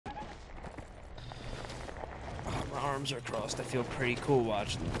arms are crossed, I feel pretty cool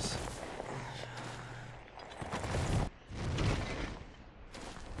watching this.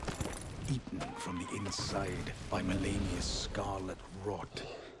 Eaten from the inside by Melania's scarlet rot,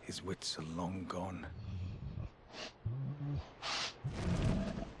 his wits are long gone.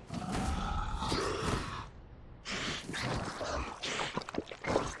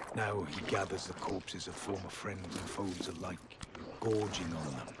 Now he gathers the corpses of former friends and foes alike, gorging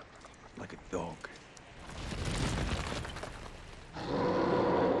on them like a dog.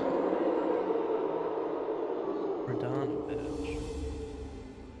 We're done, bitch.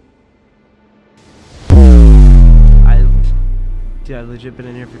 Dude, I legit been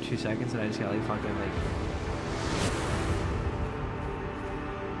in here for 2 seconds and I just got like fucking like...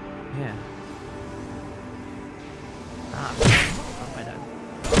 Yeah. Ah, oh, I died.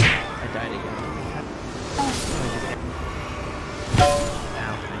 I died again.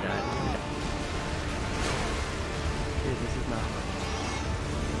 Ow, I died. Dude, this is not...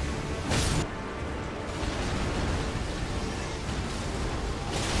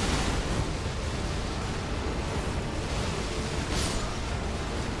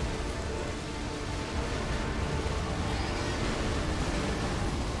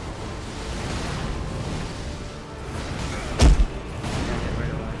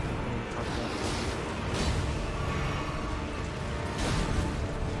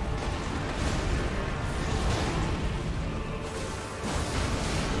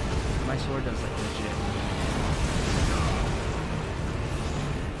 My sword does like legit.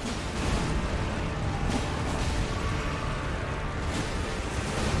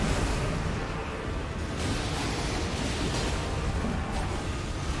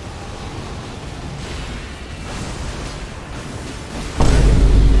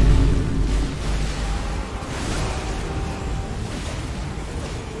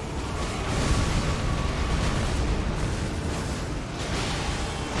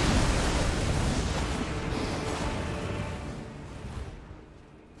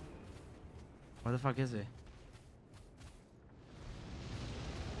 Where the fuck is he?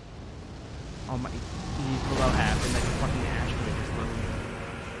 Oh my, he's below half and like a fucking ash could have just looked.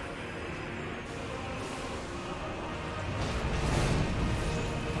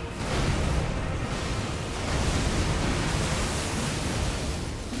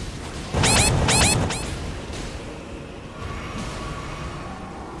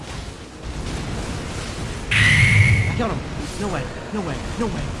 I killed him! No way, no way, no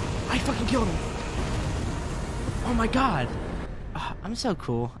way! I fucking killed him! Oh my god! I'm so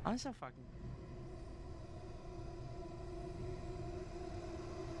cool. I'm so fucking...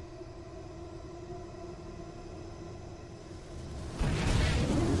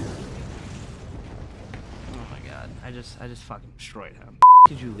 Oh my god. I just fucking destroyed him.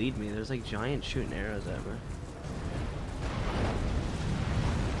 Did you lead me? There's like giant shooting arrows at me.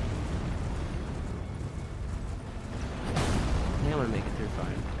 I think I'm gonna make it through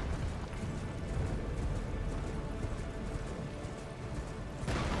fine.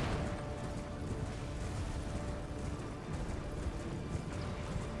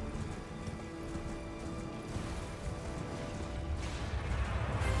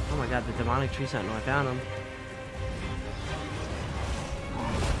 Oh my god, the demonic tree sentinel, I found him.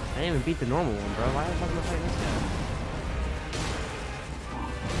 I didn't even beat the normal one, bro. Why the fuck am I fighting this guy?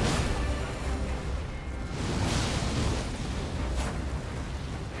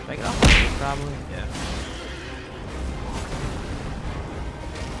 Should I get off? Probably, yeah.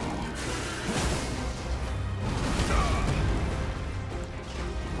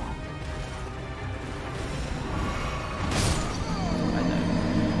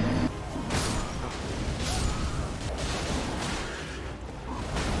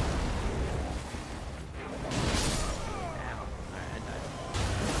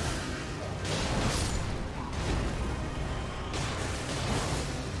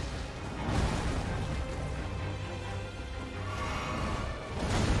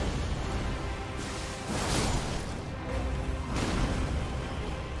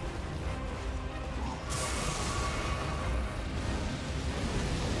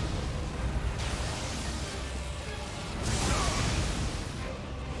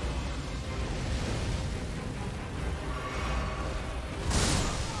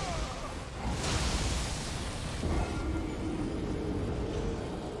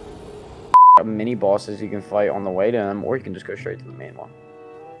 Mini bosses you can fight on the way to them, or you can just go straight to the main one.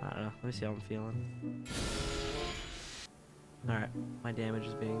 I don't know. Let me see how I'm feeling. Alright, my damage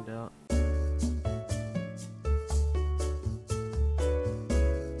is being dealt.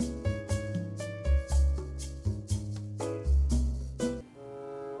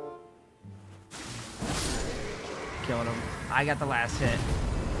 killed him. I got the last hit.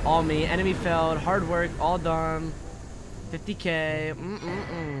 All me. Enemy felled. Hard work. All done. 50K.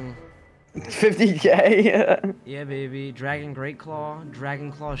 50K. Yeah, baby. Dragon Great Claw.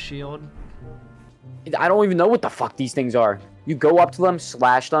 Dragon Claw Shield. I don't even know what the fuck these things are. You go up to them,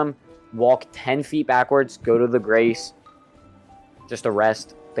 slash them, walk 10 feet backwards, go to the Grace, just a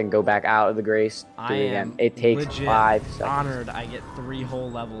rest, then go back out of the Grace. Do it again. It takes 5 seconds. Honored I get 3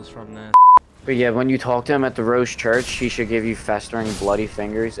 whole levels from this. But yeah, when you talk to him at the Roche Church, he should give you festering bloody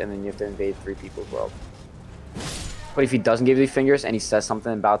fingers, and then you have to invade 3 people's world. But if he doesn't give you fingers and he says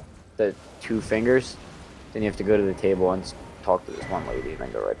something about the 2 fingers, then you have to go to the table and talk to this one lady and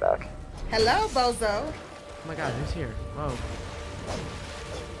then go right back. Hello, Bozo. Oh my god, who's here? Whoa.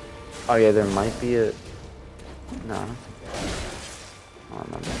 Oh yeah, there might be a... No, I don't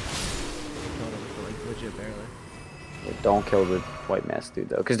remember. Killed him for like legit barely. Yeah, don't kill the white mask dude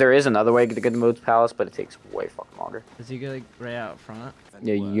though, because there is another way to get to Mode's Palace, but it takes way fucking longer. Is he like right out front?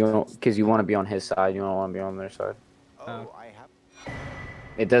 Yeah, you don't, because you want to be on his side, you don't want to be on their side. Oh.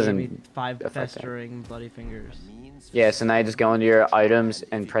 It doesn't. 5 festering bloody fingers. Yeah, so now you just go into your items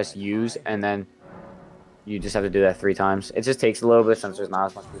and press use, and then you just have to do that 3 times. It just takes a little bit since there's not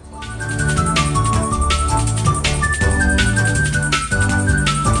as much movement. No.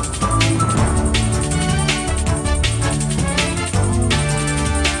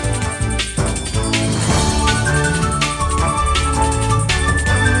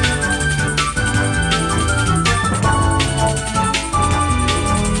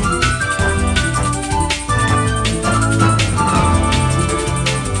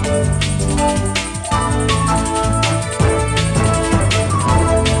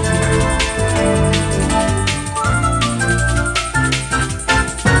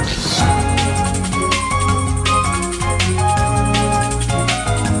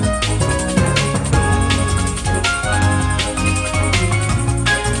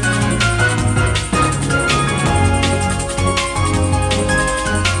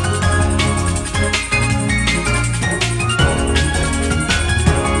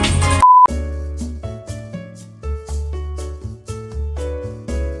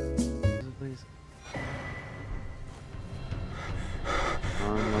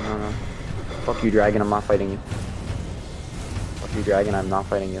 Fuck you, Dragon, I'm not fighting you. Fuck you, Dragon, I'm not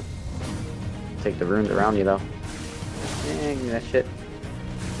fighting you. Take the runes around you, though. Yeah, give me that shit.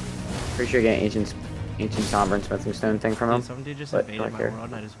 Pretty sure you're getting ancient somber and smithing stone thing from him. Dude, some dude just invaded my world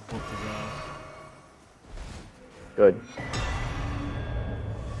and I just whooped his ass. Good.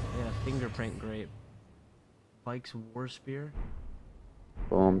 Yeah, fingerprint grape. Pike's war spear.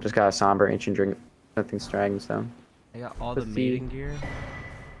 Boom, just got a somber ancient drink. Smithing dragon stone. I got all the mating gear.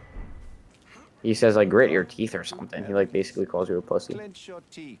 He says like grit your teeth or something. He like basically calls you a pussy. Clench your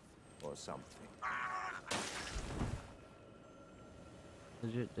teeth or something.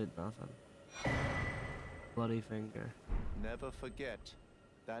 Legit did nothing. Bloody finger. Never forget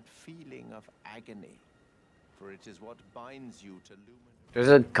that feeling of agony, for it is what binds you to luminous. There's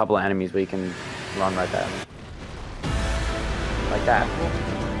a couple of enemies where you can run like that. Like that.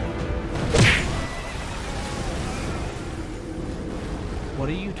 What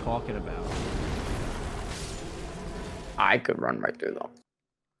are you talking about? I could run right through them.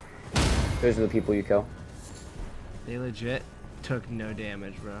 Those are the people you kill. They legit took no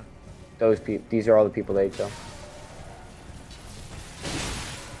damage, bro. These are all the people they kill.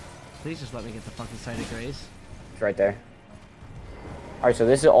 Please just let me get the fucking sight of grace. It's right there. Alright, so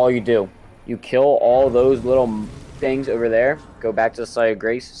this is all you do. You kill all those little things over there, go back to the site of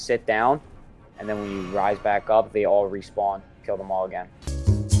grace, sit down, and then when you rise back up, they all respawn. Kill them all again.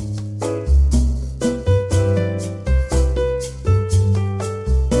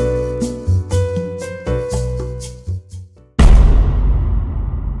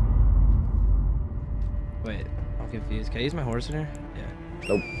 Wait, I'm confused. Can I use my horse in here? Yeah.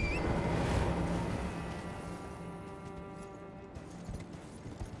 Nope.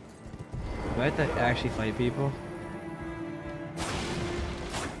 Do I have to actually fight people?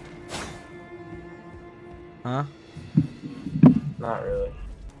 Huh? Not really.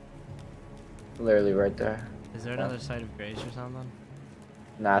 Literally right there. Is there another site of grace or something?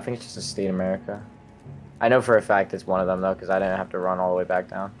 Nah, I think it's just a state America. I know for a fact it's one of them though, because I didn't have to run all the way back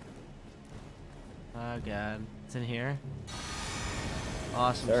down. Oh god. It's in here?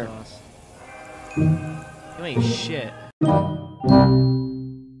 Awesome Sure. sauce. You ain't shit.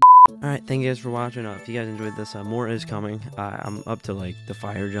 Alright, thank you guys for watching. If you guys enjoyed this, more is coming. I'm up to like the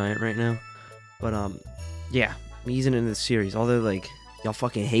fire giant right now. But yeah, I'm easing into the series. Although like y'all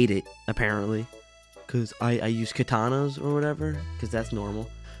fucking hate it, apparently. Cause I use katanas or whatever, cause that's normal.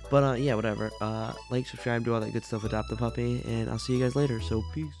 But yeah, whatever. Like, subscribe, do all that good stuff, adopt the puppy, and I'll see you guys later. So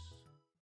peace.